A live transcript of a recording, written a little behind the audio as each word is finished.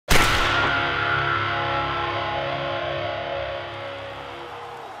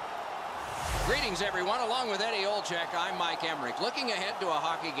Greetings, everyone. Along with Eddie Olczyk, I'm Mike Emmerich. Looking ahead to a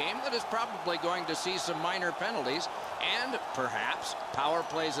hockey game that is probably going to see some minor penalties and perhaps power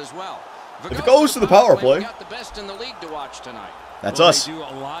plays as well. If it goes to the power play, we got the best in the league to watch tonight. That's us. They do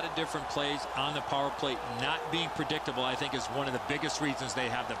a lot of different plays on the power play. Not being predictable, I think, is one of the biggest reasons they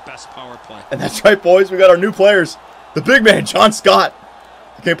have the best power play. And that's right, boys. We got our new players. The big man, John Scott.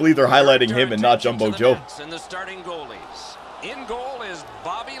 I can't believe they're highlighting him and not Jumbo Joe. And the starting goalies. In goal is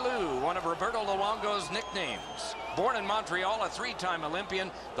Bobby Lou, one of Roberto Luongo's nicknames. Born in Montreal, a three-time Olympian.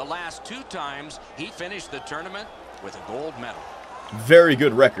 The last two times he finished the tournament with a gold medal. Very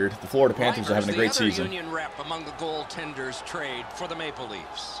good record. The Florida Panthers are having a great season. Union rep among the goaltenders trade for the Maple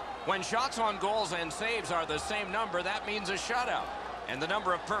Leafs. When shots on goals and saves are the same number, that means a shutout. And the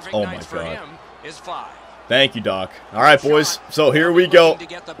number of perfect nights for him is 5. Thank you, Doc. All right, boys. So here we go.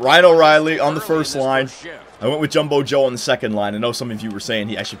 Ryan O'Reilly on the first line. I went with Jumbo Joe on the second line. I know some of you were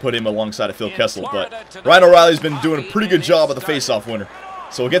saying I should put him alongside of Phil Kessel, but Ryan O'Reilly's been doing a pretty good job of the faceoff winner.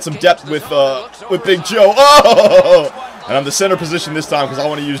 So we'll get some depth with Big Joe. Oh! And I'm the center position this time because I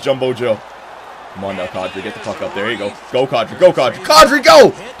want to use Jumbo Joe. Come on now, Kadri. Get the puck up. There you go. Go, Kadri. Go, Kadri. Kadri,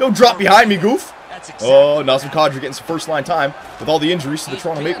 go! Don't drop behind me, goof. Oh, now some Kadri getting some first line time with all the injuries to the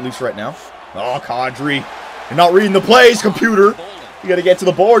Toronto Maple Leafs right now. Oh, Kadri. You're not reading the plays, computer. You got to get to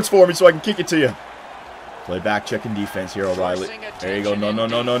the boards for me so I can kick it to you. Play back, checking defense here, O'Reilly. There you go. No, no,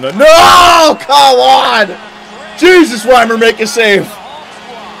 no, no, no. No! Come on! Jesus, Reimer, make a save.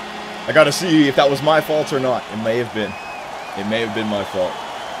 I got to see if that was my fault or not. It may have been. It may have been my fault.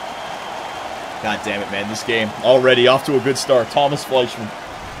 God damn it, man. This game already off to a good start. Thomas Fleischmann.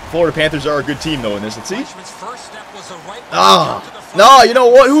 Florida Panthers are a good team, though, in this. Let's see. No, you know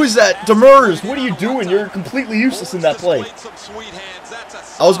what? Who is that? Demers. What are you doing? You're completely useless in that play.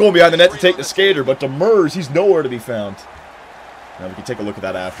 I was going behind the net to take the skater, but Demers, he's nowhere to be found. Now we can take a look at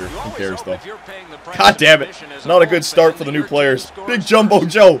that after. Who cares, though? God damn it. Not a good start for the new players. Big Jumbo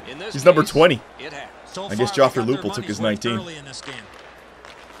Joe. He's number 20. I guess Joffrey Lupul took his 19. There you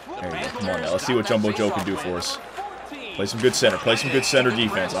go. Come on now. Let's see what Jumbo Joe can do for us. Play some good center. Play some good center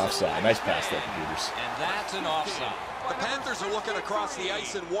defense. Offside. Nice pass there, computers. And that's an offside. The Panthers are looking across the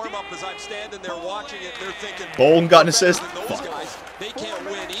ice in warm-up as I'm standing there watching it. They're thinking, Bolden got an assist. Those guys, they can't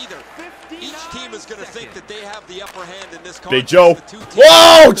win either. Each team is going to think that they have the upper hand in this contest. Big Joe.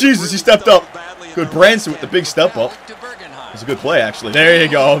 Whoa! Jesus, he stepped up. Good Branson with the big step up. It's a good play, actually. There you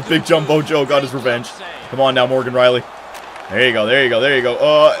go. Big Jumbo Joe got his revenge. Come on now, Morgan Riley. There you go. There you go. There you go.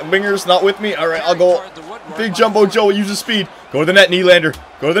 Wingers not with me. All right, I'll go. Big Jumbo Joe will use his speed. Go to the net, Nylander.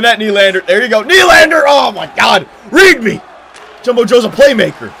 Go to the net, Nylander. There you go. Nylander! Oh, my God. Read me. Jumbo Joe's a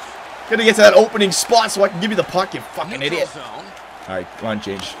playmaker. Gotta get to that opening spot so I can give you the puck, you fucking idiot. All right, line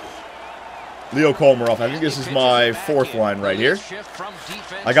change. Leo Komarov. I think this is my fourth line right here.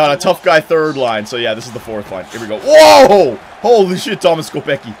 I got a tough guy third line, so yeah, this is the fourth line. Here we go. Whoa! Holy shit, Thomas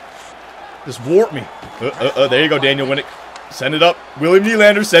Kopecky. Just warped me. There you go, Daniel Winnick. Send it up. William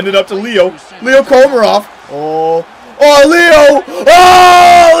Nylander, send it up to Leo. Leo Komarov. Oh, Leo!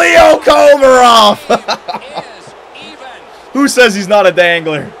 Oh, Leo Komarov! Who says he's not a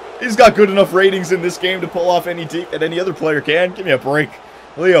dangler? He's got good enough ratings in this game to pull off any other player can. Give me a break.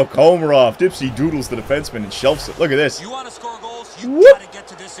 Leo Komarov, dipsy doodles the defenseman and shelves it. Look at this. You want to score goals? You got to get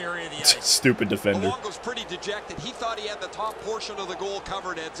to this area of the ice. Stupid defender. Luongo's pretty dejected. He thought he had the top portion of the goal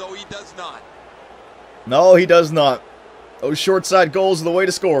covered, Edzo. He does not. No, he does not. Those short side goals are the way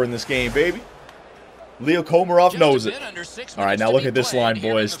to score in this game, baby. Leo Komarov knows it. All right, now look at this line,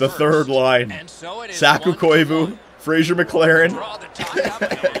 boys. The third line. Saku Koivu, Fraser McLaren,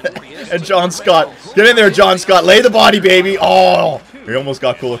 and John Scott. Get in there, John Scott. Lay the body, baby. Oh, he almost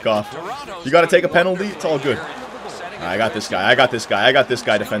got Kulikov. You got to take a penalty. It's all good. I got this guy. I got this guy. I got this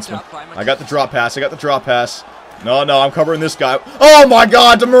guy, defenseman. I got the drop pass. I got the drop pass. No, no, I'm covering this guy. Oh, my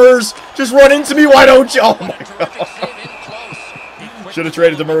God, Demers. Just run into me. Why don't you? Oh, my God. Should have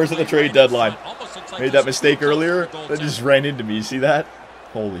traded Demers at the trade deadline. Made that mistake earlier. That just ran into me. You see that?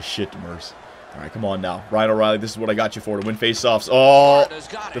 Holy shit, Demers. All right, come on now. Ryan O'Reilly, this is what I got you for, to win faceoffs. Oh,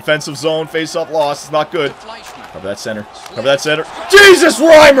 defensive zone, faceoff loss. It's not good. Cover that center. Cover that center. Jesus,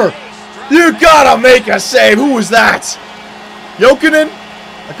 Reimer! You gotta make a save. Who was that? Jokinen?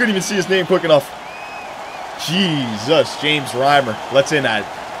 I couldn't even see his name quick enough. Jesus, James Reimer. Let's in that.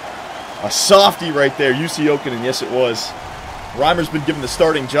 A softie right there. UC Jokinen, yes it was. Reimer's been given the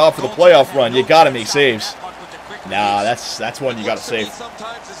starting job for the playoff run. You gotta make saves. Nah, that's one you gotta save.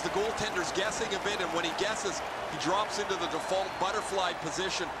 Sometimes as the goaltender's guessing a bit, and when he guesses, he drops into the default butterfly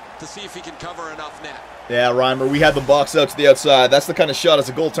position to see if he can cover enough net. Yeah, Reimer, we had the box out to the outside. That's the kind of shot as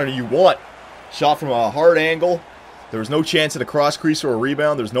a goaltender you want. Shot from a hard angle. There was no chance at a cross crease or a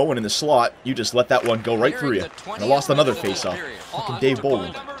rebound. There's no one in the slot. You just let that one go right through you. And I lost another face-off. Fucking Dave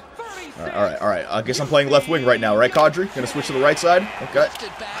Boland. All right. I guess I'm playing left wing right now, right, Kadri? Gonna switch to the right side? Okay.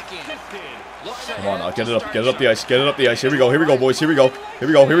 Come on now, get it up the ice, get it up the ice. Here we go, boys, here we go.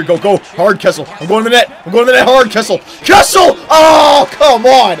 Go, hard, Kessel. I'm going to the net, hard, Kessel. Kessel! Oh, come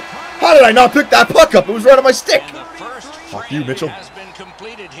on! How did I not pick that puck up? It was right on my stick. Fuck you, Mitchell.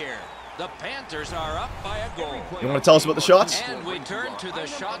 The Panthers are up by a goal. You want to tell us about the shots? And we turn to the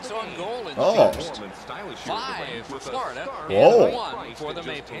shots on goal. Oh. 5 for Florida. Whoa. 1 for the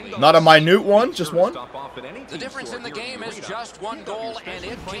Maple Leafs. Not a minute one, just one? The difference in the game is just 1 goal, and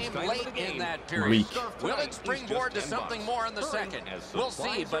it came late in that period. Weak. Will it springboard to something more in the second? We'll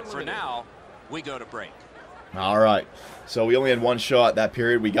see, but for now, we go to break. All right. So we only had 1 shot that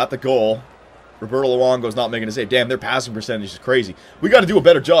period. We got the goal. Roberto Luongo's not making a save. Damn, their passing percentage is crazy. We got to do a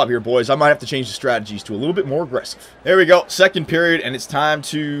better job here, boys. I might have to change the strategies to a little bit more aggressive. There we go. Second period, and it's time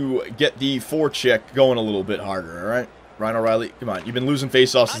to get the forecheck going a little bit harder, all right? Ryan O'Reilly, come on. You've been losing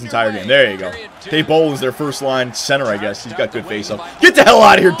faceoffs this entire game. There you go. Dave Boland's their first line center, I guess. He's got good faceoff. Get the hell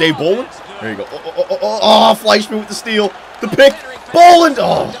out of here, Dave Boland. There you go. Oh, Fleischman with the steal. The pick. Boland.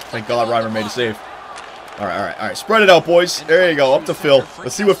 Oh, thank God Reimer made a save. All right. Spread it out, boys. There you go. Up to Phil.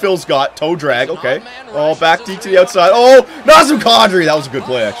 Let's see what Phil's got. Toe drag. Okay. Oh, back deep to the outside. Oh, Nazem Kadri. That was a good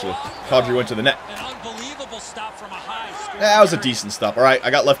play, actually. Kadri went to the net. That was a decent stop. All right,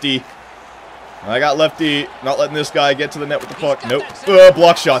 I got lefty. Not letting this guy get to the net with the puck. Nope.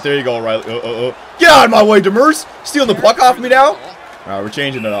 Block shot. There you go, Riley. Get out of my way, Demers. Stealing the puck off me now. All right, we're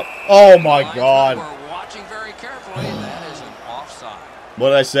changing it up. Oh, my God. What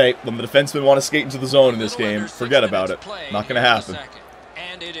did I say? When the defensemen want to skate into the zone in this game, forget about it. Not going to happen.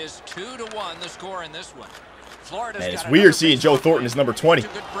 And it is 2-1 the score in this one. Man, it's weird seeing Joe Thornton as number 20.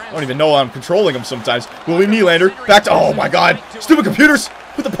 I don't even know I'm controlling him sometimes. Willie Nylander, back to... Oh, my God. Stupid computers.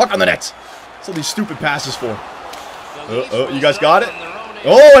 Put the puck on the net. What's all these stupid passes for? You guys got it?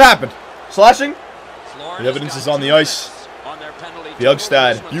 Oh, what happened? Slashing? The evidence is on the ice.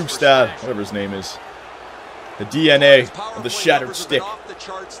 Bjugstad, whatever his name is. The DNA of the shattered stick.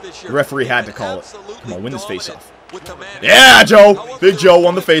 The referee had to call it. Come on, win this faceoff. Yeah, Joe! Big Joe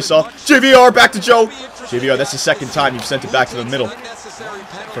won the faceoff. JVR, back to Joe. JVR, that's the second time you've sent it back to the middle.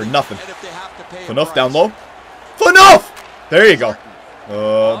 For nothing. Phaneuf down low. Phaneuf! There you go.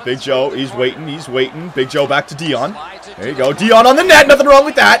 Big Joe, he's waiting. Big Joe back to Dion. There you go. Dion on the net, nothing wrong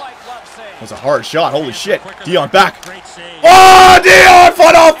with that. That was a hard shot, holy shit. Dion back. Oh, Dion!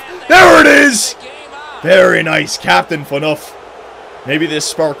 Phaneuf! There it is! Very nice, Captain Phaneuf. Maybe this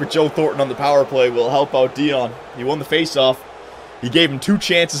spark with Joe Thornton on the power play will help out Dion. He won the faceoff. He gave him 2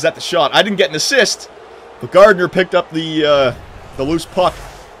 chances at the shot. I didn't get an assist, but Gardner picked up the loose puck.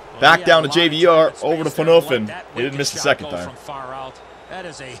 Back down to JVR, over to Phaneuf, and he didn't miss the second time. That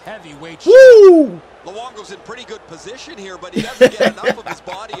is a heavyweight. Woo! Luongo's in pretty good position here, but he doesn't get enough of his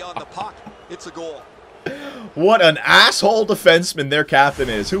body on the puck. It's a goal. What an asshole defenseman their captain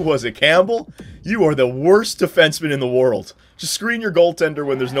is. Who was it, Campbell? You are the worst defenseman in the world. Just screen your goaltender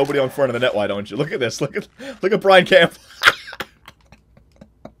when there's nobody on front of the net, why don't you? Look at this. Look at Brian Campbell.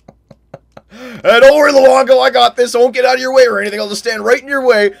 Hey, don't worry, Luongo, I got this. I won't get out of your way or anything. I'll just stand right in your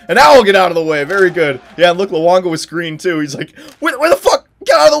way, and now I'll get out of the way. Very good. Yeah, and look, Luongo was screened, too. He's like, where the fuck?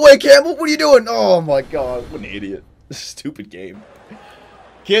 Get out of the way, Campbell. What are you doing? Oh, my God. What an idiot. This is a stupid game.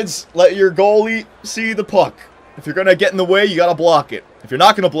 Kids, let your goalie see the puck. If you're going to get in the way, you got to block it. If you're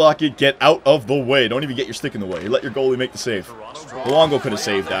not going to block it, get out of the way. Don't even get your stick in the way. Let your goalie make the save. Luongo could have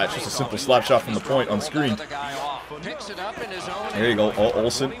saved that. It's just a simple slap shot from the point on screen. There you go. Oh,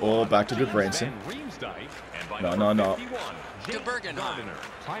 Olsen. Oh, back to Goodbranson. No.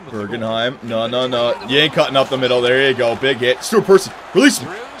 Bergenheim. No. You ain't cutting up the middle. There you go. Big hit. Stuart Person. Release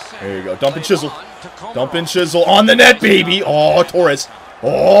him. There you go. Dump and chisel. On the net, baby. Oh, Torres.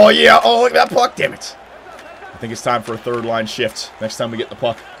 Oh, yeah. Oh, look at that puck. Damn it. I think it's time for a third line shift next time we get the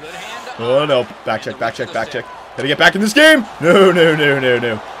puck. Oh, no. Back check. Gotta get back in this game. No.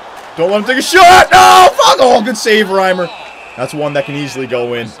 Don't let him take a shot. No, fuck. Oh, good save, Reimer. That's one that can easily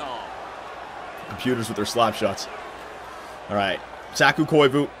go in. Computers with their slap shots. All right. Saku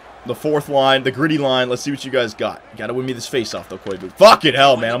Koivu, the fourth line, the gritty line. Let's see what you guys got. You got to win me this face-off, though, Koivu. Fucking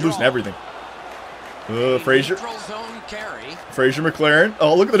hell, man. I'm losing everything. Frazier McLaren.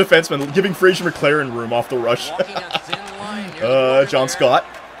 Oh, look at the defenseman giving Frazier McLaren room off the rush. John Scott.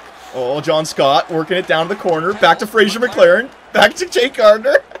 Oh, John Scott working it down to the corner. Back to Frazier McLaren. Back to Jake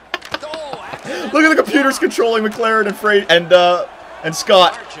Gardner. Look at the computers controlling McLaren and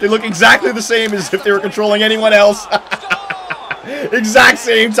Scott. They look exactly the same as if they were controlling anyone else. Exact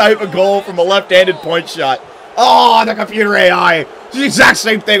same type of goal from a left-handed point shot. Oh, the computer AI. The exact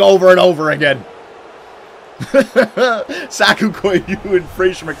same thing over and over again. Saku Koivu and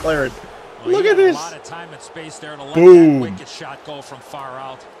Fraser McLaren. Well, look at this. A lot of time and space there to let Boom. that wicked shot go from far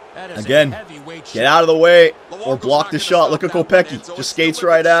out. That is Again, get out of the way or block the shot. Look at Kopecky. Just skates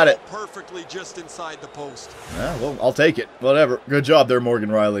right at it. Perfectly just inside the post. Yeah, well, I'll take it. Whatever. Good job there,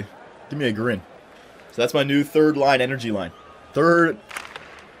 Morgan Riley. Give me a grin. So that's my new third line energy line. Energy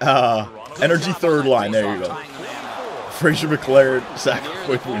third line. There you go. Fraser McLaren, Saku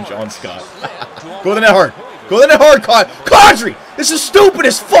Koivu, and John Scott. Go to the net hard. Go to the net hard, Kadri! This is the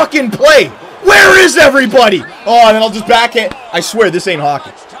stupidest fucking play! Where is everybody? Oh, and then I'll just backhand. I swear this ain't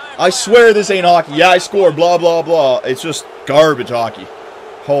hockey. I swear this ain't hockey. Yeah, I scored, blah, blah, blah. It's just garbage hockey.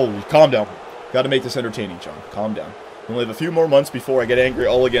 Holy, calm down. Got to make this entertaining, John. Calm down. We only have a few more months before I get angry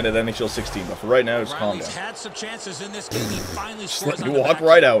all again at NHL 16, but for right now, just calm down. Had some chances in this game. He finally just let me walk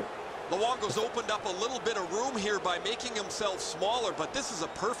right out. Luongo's opened up a little bit of room here by making himself smaller, but this is a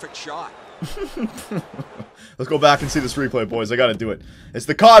perfect shot. Let's go back and see this replay, boys. I got to do it. It's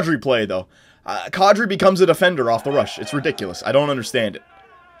the Kadri play, though. Kadri becomes a defender off the rush. It's ridiculous. I don't understand it.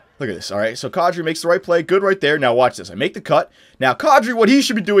 Look at this, all right? So Kadri makes the right play. Good right there. Now watch this. I make the cut. Now Kadri, what he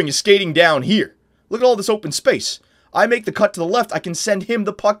should be doing is skating down here. Look at all this open space. I make the cut to the left. I can send him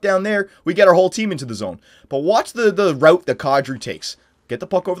the puck down there. We get our whole team into the zone. But watch the route that Kadri takes. Get the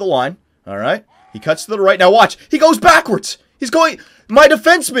puck over the line, all right? He cuts to the right. Now watch. He goes backwards. He's going... My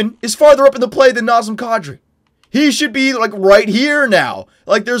defenseman is farther up in the play than Nazem Kadri. He should be, like, right here now.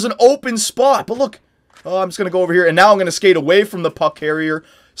 Like, there's an open spot. But look. Oh, I'm just going to go over here. And now I'm going to skate away from the puck carrier.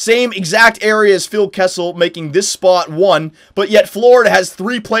 Same exact area as Phil Kessel, making this spot 1. But yet Florida has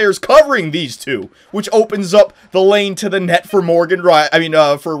 3 players covering these 2. Which opens up the lane to the net for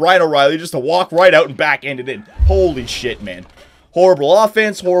for Ryan O'Reilly just to walk right out and backhand it in. Holy shit, man. Horrible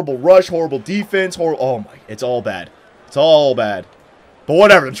offense, horrible rush, horrible defense, oh my, it's all bad. It's all bad. But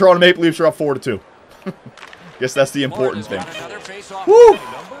whatever, the Toronto Maple Leafs are up 4-2. Guess that's the important thing. Woo!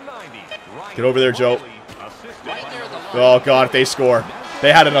 Get over there, Joe. Oh, God, if they score.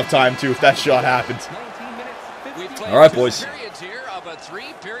 They had enough time, too, if that shot happened. All right, boys. You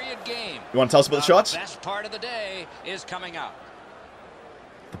want to tell us about the shots? The best part of the day is coming up.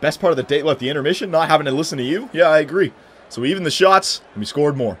 The best part of the day? What, the intermission? Not having to listen to you? Yeah, I agree. So even the shots, and we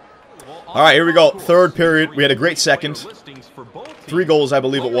scored more. All right, here we go. Third period. We had a great second. 3 goals, I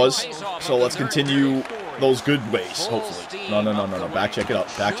believe it was. So let's continue those good ways, hopefully. No. Back check it up.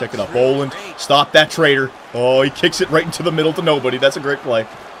 Back check it up. Boland, stop that traitor. Oh, he kicks it right into the middle to nobody. That's a great play.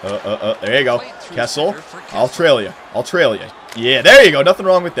 There you go. Kessel, I'll trail you. I'll trail you. Yeah, there you go. Nothing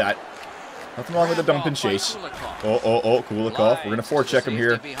wrong with that. Nothing wrong with the dump and chase. Kulikov. We're going to forecheck him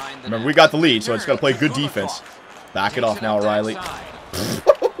here. Remember, we got the lead, so I just got to play good defense. Back it off now, O'Reilly.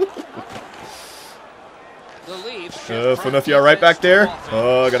 Finufia right back there.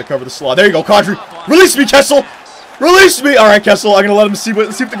 Oh, I gotta cover the slot. There you go, Kadri. Release me, Kessel! Release me! Alright, Kessel, I'm gonna let him see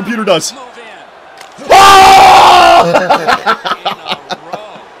if the computer does. Oh!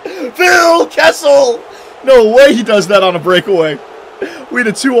 Phil Kessel! No way he does that on a breakaway. We had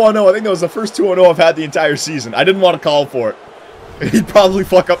a 2-on-0. I think that was the first 2-on-0 I've had the entire season. I didn't want to call for it. He'd probably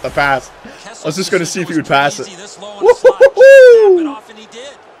fuck up the pass. I was just going to see if he would pass it.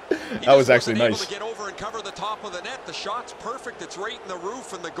 That was actually nice. The shot's perfect. It's right in the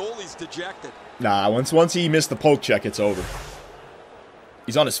roof, and the goalie's dejected. Nah, once he missed the poke check, it's over.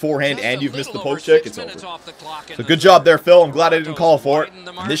 He's on his forehand, and you've missed the poke check, it's over. So good job there, Phil. I'm glad I didn't call for it.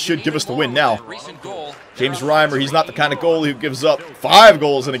 This should give us the win now. James Reimer, he's not the kind of goalie who gives up 5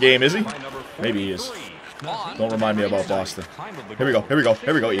 goals in a game, is he? Maybe he is. Don't remind me about Boston. Here we go.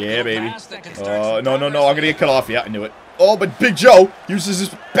 Yeah, baby. No, I'm going to get cut off. Yeah, I knew it. Oh, but Big Joe uses his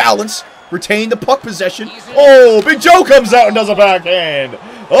balance, retain the puck possession. Oh, Big Joe comes out and does a backhand.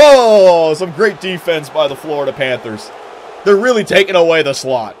 Oh, some great defense by the Florida Panthers. They're really taking away the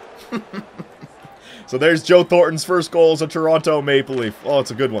slot. So there's Joe Thornton's first goal as a Toronto Maple Leaf. Oh,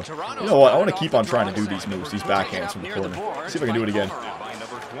 it's a good one. You know what? I want to keep on trying to do these moves, these backhands from the corner. See if I can do it again.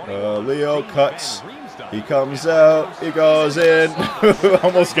 Leo cuts. He comes out. He goes in.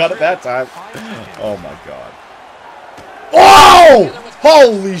 Almost got it that time. Oh, my God. Oh!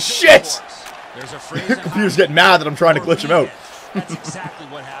 Holy shit! The computer's getting mad that I'm trying to glitch him out. That's exactly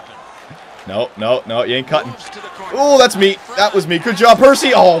what happened. No, you ain't cutting. Oh, that's me. That was me. Good job,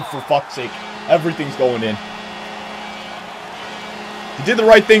 Percy. Oh, for fuck's sake. Everything's going in. You did the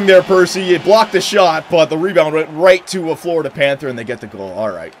right thing there, Percy. You blocked the shot, but the rebound went right to a Florida Panther, and they get the goal.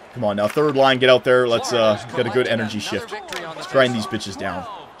 All right. Come on now. Third line, get out there. Let's get a good energy shift. Let's grind these bitches down.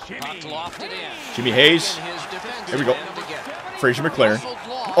 Jimmy Hayes. Here we go. Fraser McLaren.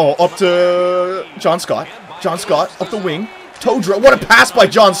 Oh, up to John Scott. John Scott up the wing. Toe drop. What a pass by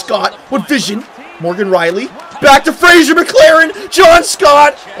John Scott. What vision. Morgan Riley. Back to Fraser McLaren. John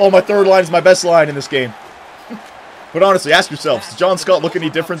Scott. Oh, my third line is my best line in this game. But honestly, ask yourselves, does John Scott look any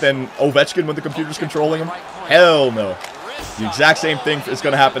different than Ovechkin when the computer's controlling him? Hell no. The exact same thing is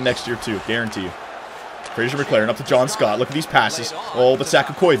going to happen next year too, guarantee you. Fraser McLaren up to John Scott. Look at these passes. Oh, but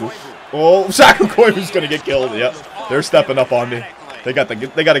Saku Koivu. Oh, Saku Koivu's going to get killed. Yep, they're stepping up on me. They got to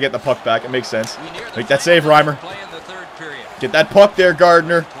get the puck back. It makes sense. Make that save, Reimer. Get that puck there,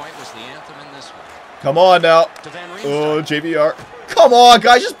 Gardner. Come on now. Oh, JVR. Come on,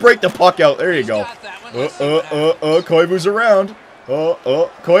 guys, just break the puck out. There you go. Koivu's around.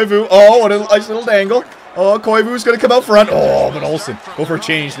 Koivu. Oh, what a nice little dangle. Oh, Koivu's going to come out front. Oh, but Olsen. Go for a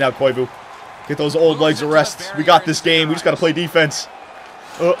change now, Koivu. Get those old legs a rest. We got this game. We just got to play defense.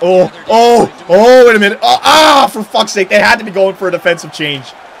 Wait a minute. For fuck's sake. They had to be going for a defensive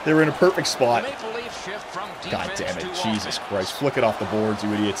change. They were in a perfect spot. God damn it. Jesus Christ. Flick it off the boards,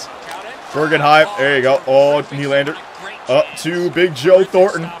 you idiots. Bergenheim. There you go. Oh, Nylander. Up to Big Joe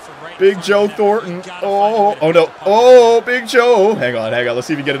Thornton. Big Joe Thornton. Oh no. Oh, Big Joe. Hang on. Let's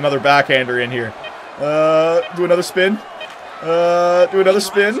see if we get another backhander in here. Do another spin. Do another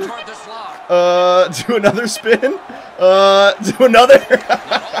spin. Do another spin. Do another.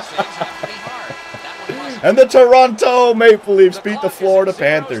 And the Toronto Maple Leafs beat the Florida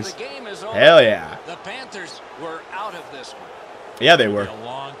Panthers. Hell yeah. The Panthers were out of this one. Yeah, they were. A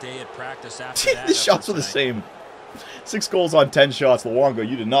long day at practice after that. The shots were the same. 6 goals on 10 shots. Luongo,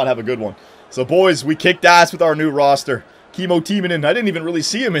 you did not have a good one. So, boys, we kicked ass with our new roster. Kimmo Timonen, I didn't even really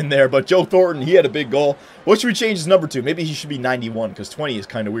see him in there, but Joe Thornton, he had a big goal. What should we change his number to? Maybe he should be 91, because 20 is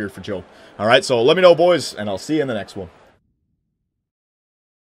kind of weird for Joe. All right, so let me know, boys, and I'll see you in the next one.